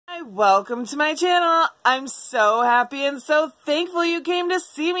Welcome to my channel. I'm so happy and so thankful you came to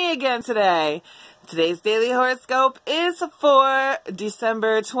see me again today. Today's daily horoscope is for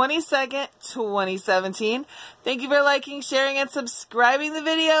December 22nd, 2017. Thank you for liking, sharing, and subscribing the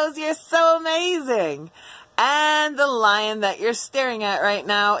videos. You're so amazing. And the lion that you're staring at right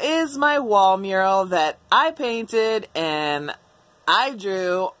now is my wall mural that I painted and I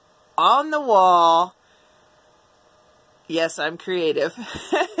drew on the wall. Yes, I'm creative.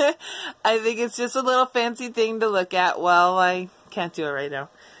 I think it's just a little fancy thing to look at. Well, I can't do it right now.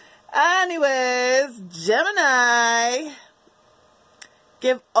 Anyways, Gemini,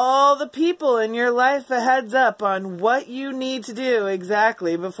 give all the people in your life a heads up on what you need to do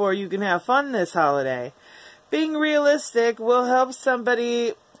exactly before you can have fun this holiday. Being realistic will help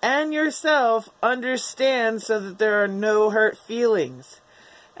somebody and yourself understand so that there are no hurt feelings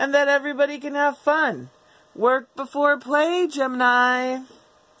and that everybody can have fun. Work before play, Gemini.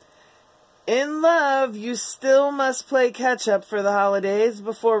 In love, you still must play catch-up for the holidays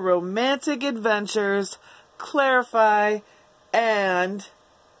before romantic adventures clarify, and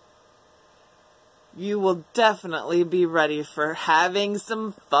you will definitely be ready for having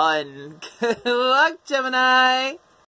some fun. Good luck, Gemini!